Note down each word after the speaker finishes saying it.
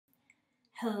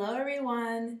Hello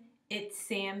everyone, it's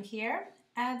Sam here,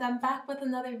 and I'm back with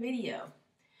another video.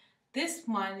 This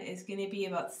one is going to be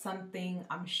about something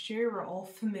I'm sure we're all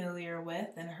familiar with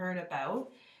and heard about.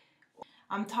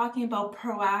 I'm talking about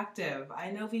Proactiv.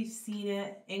 I know we've seen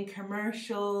it in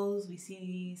commercials, we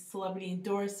see celebrity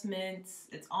endorsements,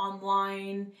 it's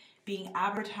online, being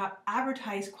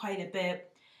advertised quite a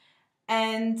bit,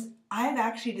 and I've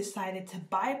actually decided to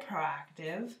buy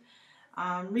Proactiv.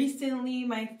 Recently,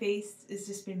 my face has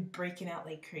just been breaking out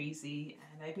like crazy,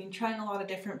 and I've been trying a lot of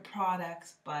different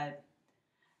products, but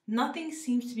nothing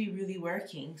seems to be really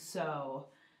working. So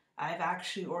I've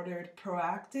actually ordered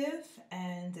Proactiv,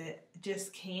 and it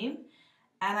just came.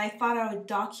 And I thought I would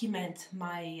document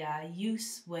my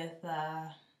use with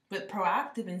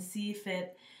Proactiv and see if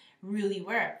it really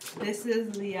works. This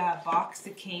is the box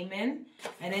it came in,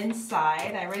 and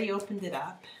inside, I already opened it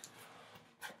up.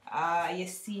 You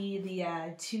see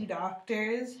the two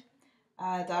doctors,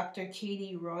 Dr.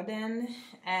 Katie Roden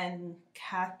and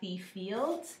Kathy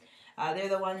Fields. They're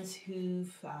the ones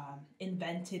who've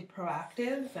invented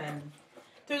Proactiv, and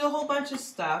there's a whole bunch of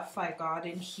stuff I got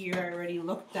in here. I already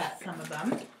looked at some of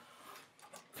them.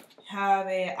 Have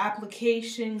a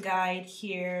application guide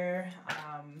here,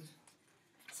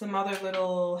 some other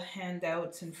little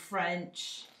handouts in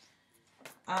French.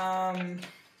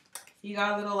 You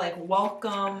got a little like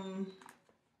welcome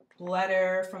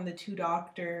letter from the two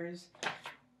doctors.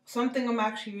 Something I'm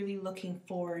actually really looking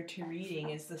forward to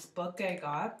reading is this book I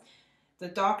got, The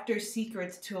Doctor's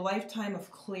Secrets to a Lifetime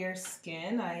of Clear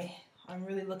Skin. I'm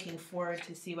really looking forward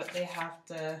to see what they have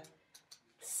to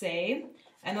say.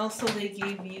 And also they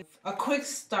gave you a quick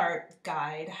start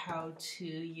guide how to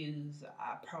use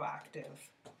Proactiv.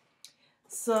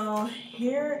 So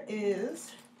here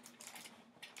is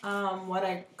what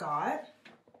I got.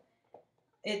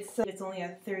 It's only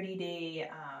a 30 days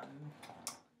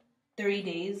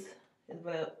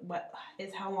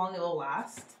is how long it will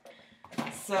last.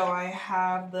 So I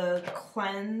have the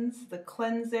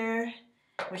cleanser,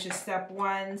 which is step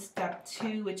 1, step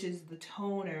 2, which is the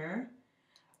toner.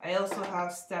 I also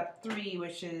have step 3,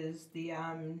 which is the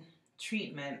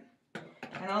treatment.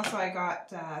 And also I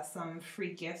got some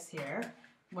free gifts here.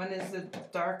 One is the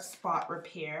dark spot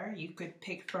repair. You could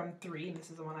pick from 3.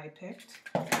 This is the one I picked.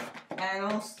 And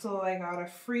also I got a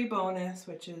free bonus,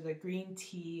 which is a green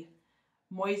tea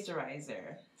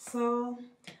moisturizer. So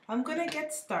I'm gonna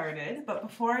get started, but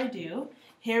before I do,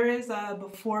 here is a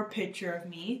before picture of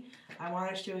me. I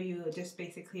want to show you just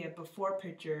basically a before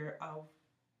picture of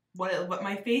what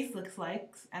my face looks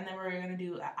like, and then we're gonna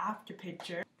do an after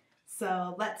picture.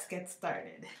 So let's get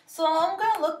started. So I'm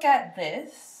gonna look at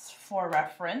this for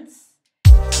reference.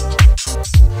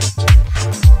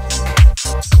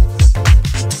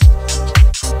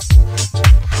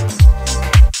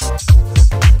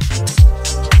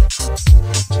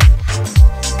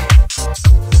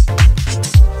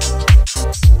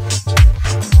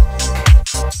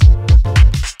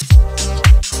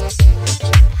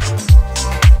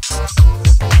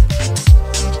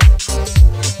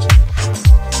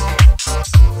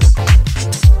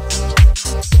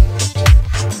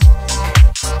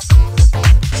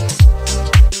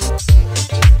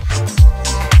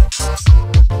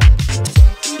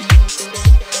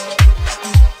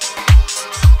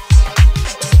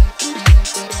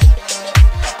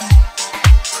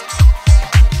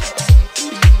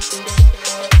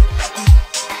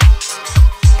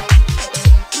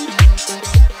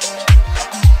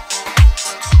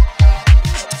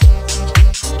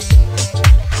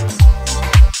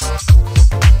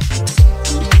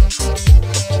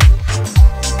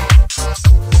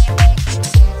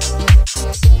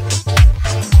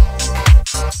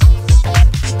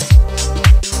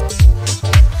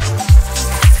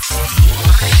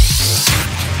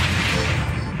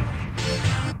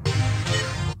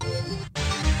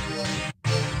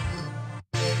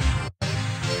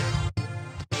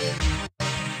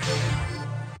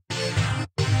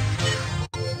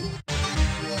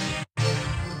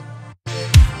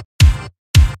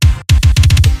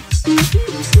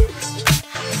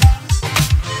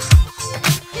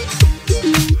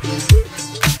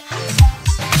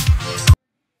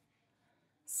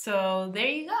 So there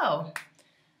you go.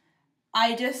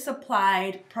 I just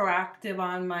applied Proactiv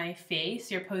on my face.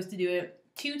 You're supposed to do it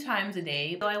 2 times a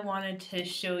day. So I wanted to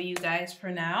show you guys for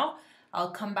now.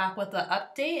 I'll come back with an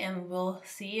update and we'll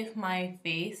see if my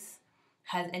face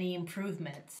has any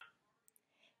improvements.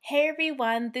 Hey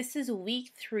everyone, this is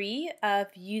week 3 of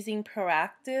using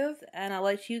Proactiv, and I'll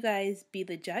let you guys be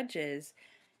the judges.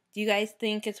 Do you guys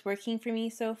think it's working for me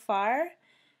so far?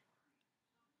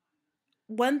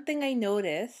 One thing I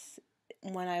noticed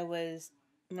when I was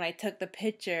when I took the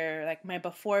picture, like my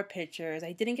before pictures,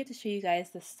 I didn't get to show you guys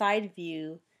the side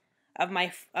view of my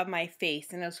face,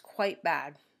 and it was quite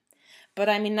bad. But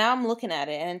I mean, now I'm looking at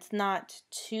it, and it's not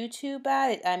too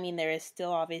bad. I mean, there is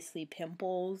still obviously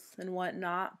pimples and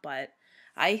whatnot, but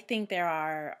I think there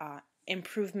are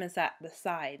improvements at the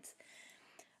sides.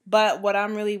 But what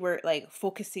I'm really like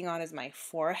focusing on is my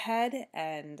forehead,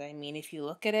 and I mean, if you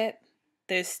look at it,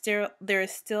 there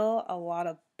is still a lot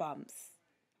of bumps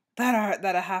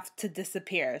that have to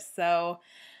disappear. So,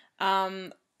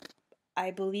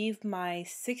 I believe my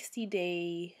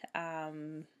 60-day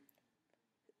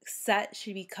set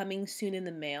should be coming soon in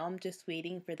the mail. I'm just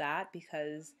waiting for that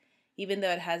because even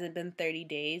though it hasn't been 30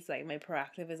 days, like my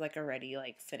Proactiv is like already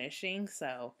like finishing,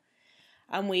 so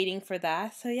I'm waiting for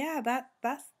that. So yeah,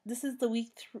 this is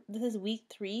this is week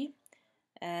 3,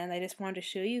 and I just wanted to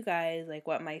show you guys like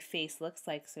what my face looks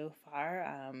like so far.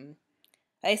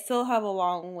 I still have a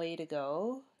long way to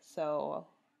go, so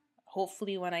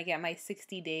hopefully when I get my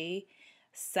 60-day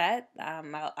set,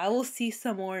 I will see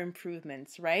some more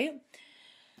improvements, right?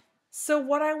 So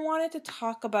what I wanted to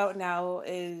talk about now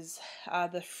is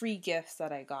the free gifts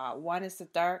that I got. One is the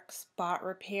dark spot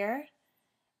repair,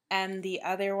 and the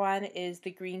other one is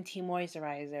the green tea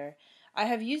moisturizer. I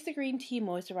have used the green tea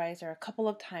moisturizer a couple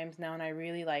of times now, and I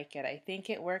really like it. I think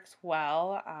it works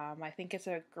well. I think it's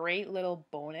a great little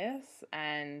bonus,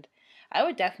 and I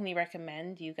would definitely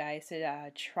recommend you guys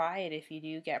to try it if you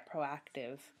do get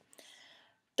Proactiv.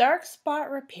 Dark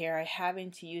spot repair I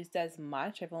haven't used as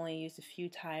much. I've only used a few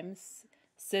times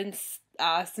since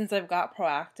I've got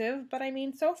Proactiv, but I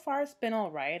mean so far it's been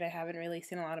all right. I haven't really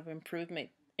seen a lot of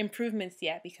improvements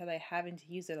yet because I haven't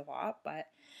used it a lot, but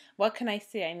what can I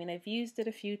say? I mean, I've used it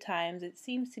a few times. It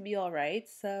seems to be all right.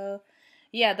 So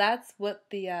yeah, that's what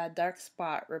the dark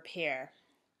spot repair.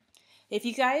 If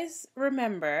you guys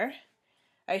remember,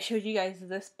 I showed you guys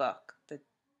this book, The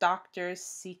Doctor's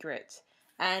Secret,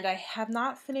 and I have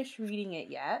not finished reading it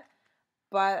yet,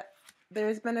 but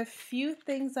there's been a few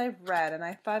things I've read, and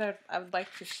I thought I would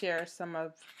like to share some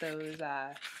of those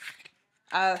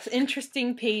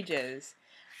interesting pages.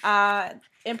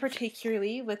 In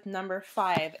particularly with number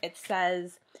 5, it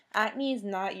says, "Acne is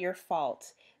not your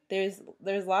fault. There's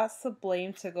lots of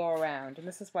blame to go around," and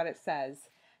this is what it says.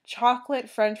 "Chocolate,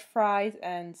 French fries,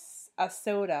 and a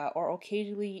soda, or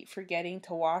occasionally forgetting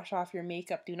to wash off your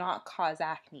makeup do not cause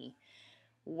acne."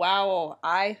 Wow,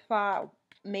 I thought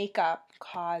makeup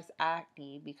caused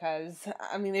acne because,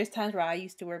 I mean, there's times where I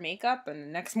used to wear makeup and the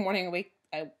next morning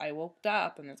I woke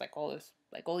up and there's like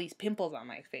all these pimples on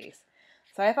my face.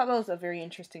 So I thought that was a very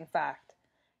interesting fact.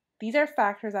 These are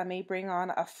factors that may bring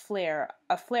on a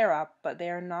flare-up, but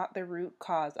they are not the root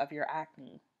cause of your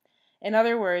acne. In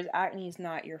other words, acne is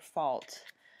not your fault.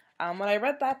 When I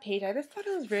read that page, I just thought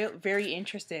it was very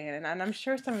interesting, and I'm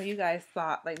sure some of you guys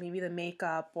thought like maybe the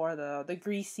makeup or the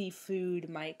greasy food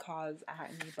might cause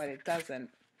acne, but it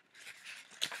doesn't.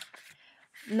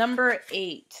 Number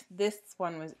 8, this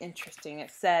one was interesting. It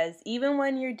says, "Even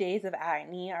when your days of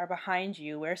acne are behind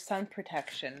you, wear sun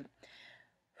protection."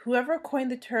 Whoever coined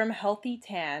the term healthy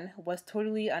tan was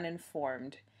totally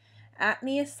uninformed.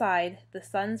 Acne aside, the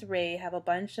sun's rays have a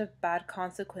bunch of bad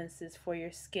consequences for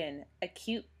your skin.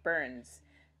 Acute burns,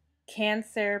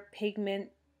 cancer,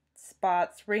 pigment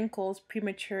spots, wrinkles,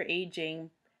 premature aging,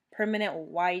 permanent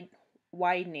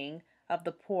widening of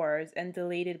the pores, and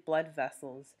dilated blood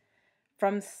vessels.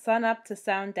 From sun up to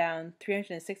sundown,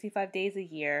 365 days a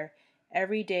year,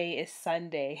 every day is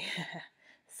Sunday.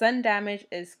 Sun damage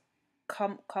is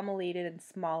cumulated and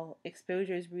small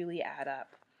exposures really add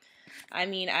up. I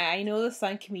mean, I know the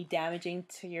sun can be damaging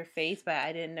to your face, but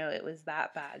I didn't know it was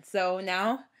that bad. So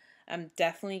now I'm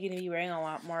definitely going to be wearing a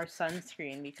lot more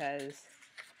sunscreen because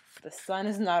the sun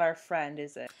is not our friend,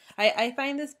 is it? I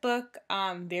find this book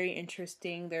very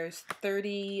interesting. There's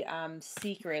 30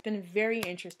 secrets. It's been very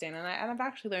interesting, and I've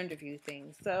actually learned a few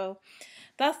things. So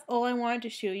that's all I wanted to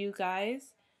show you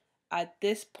guys at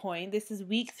this point. This is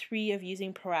week 3 of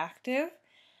using Proactiv.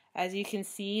 As you can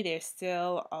see, there's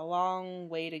still a long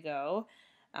way to go.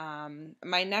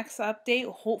 My next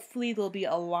update, hopefully there'll be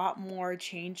a lot more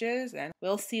changes, and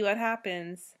we'll see what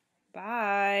happens.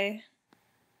 Bye!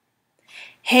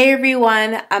 Hey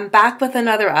everyone, I'm back with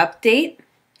another update.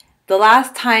 The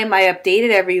last time I updated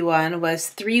everyone was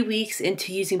 3 weeks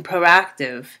into using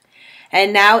Proactiv,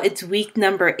 and now it's week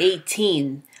number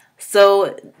 18.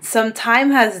 So some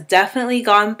time has definitely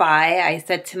gone by. I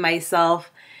said to myself,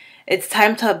 it's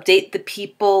time to update the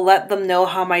people, let them know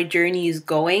how my journey is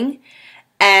going.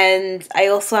 And I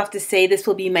also have to say this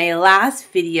will be my last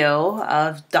video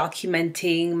of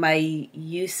documenting my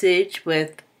usage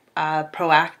with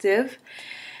Proactiv.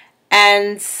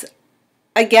 And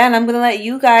again, I'm going to let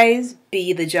you guys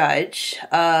be the judge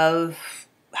of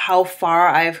how far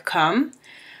I've come.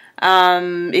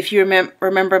 If you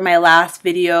remember my last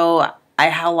video, I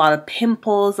had a lot of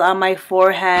pimples on my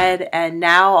forehead, and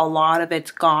now a lot of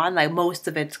it's gone, like most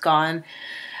of it's gone.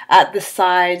 At the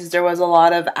sides, there was a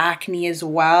lot of acne as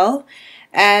well.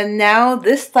 And now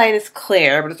this side is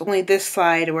clear, but it's only this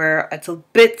side where it's a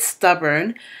bit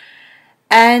stubborn.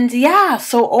 And yeah,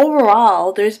 so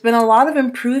overall, there's been a lot of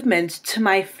improvements to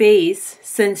my face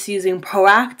since using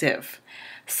Proactiv.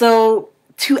 So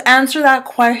to answer that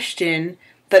question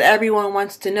that everyone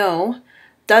wants to know,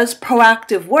 does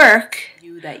Proactiv work?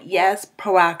 That yes,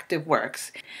 Proactiv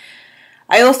works.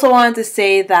 I also wanted to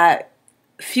say that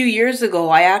a few years ago,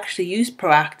 I actually used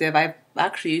Proactiv. I've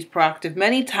actually used Proactiv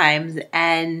many times,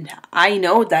 and I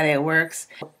know that it works.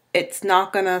 It's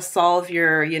not gonna solve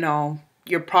your,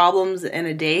 your problems in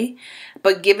a day,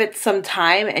 but give it some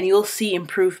time and you'll see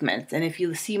improvements. And if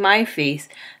you see my face,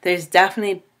 there's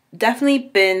definitely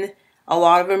been a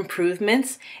lot of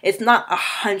improvements. It's not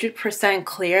 100%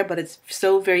 clear, but it's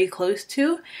so very close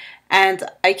to. And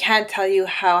I can't tell you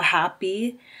how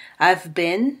happy I've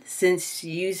been since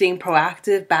using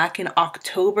Proactiv back in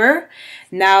October.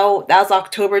 Now, that was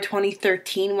October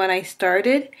 2013 when I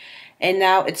started, and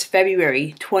now it's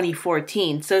February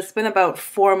 2014. So it's been about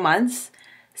 4 months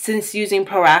since using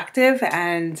Proactiv,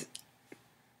 and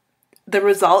the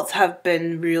results have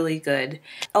been really good.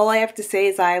 All I have to say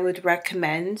is I would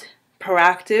recommend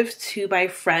Proactiv to my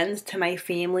friends, to my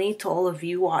family, to all of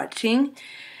you watching.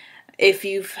 If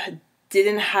you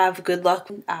didn't have good luck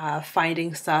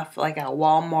finding stuff like at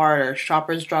Walmart or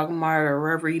Shoppers Drug Mart or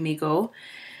wherever you may go,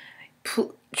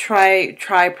 try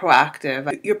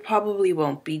Proactiv. You probably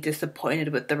won't be disappointed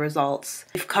with the results.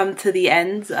 We've come to the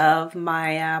end of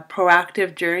my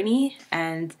Proactiv journey,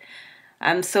 and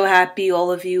I'm so happy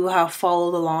all of you have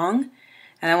followed along.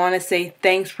 And I want to say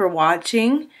thanks for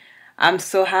watching. I'm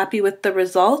so happy with the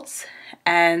results,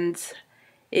 and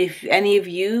if any of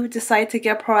you decide to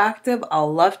get Proactiv,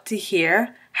 I'll love to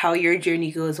hear how your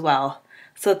journey goes well.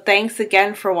 So thanks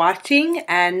again for watching,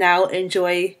 and now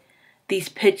enjoy these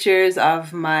pictures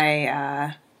of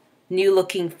my new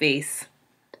looking face.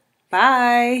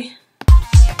 Bye!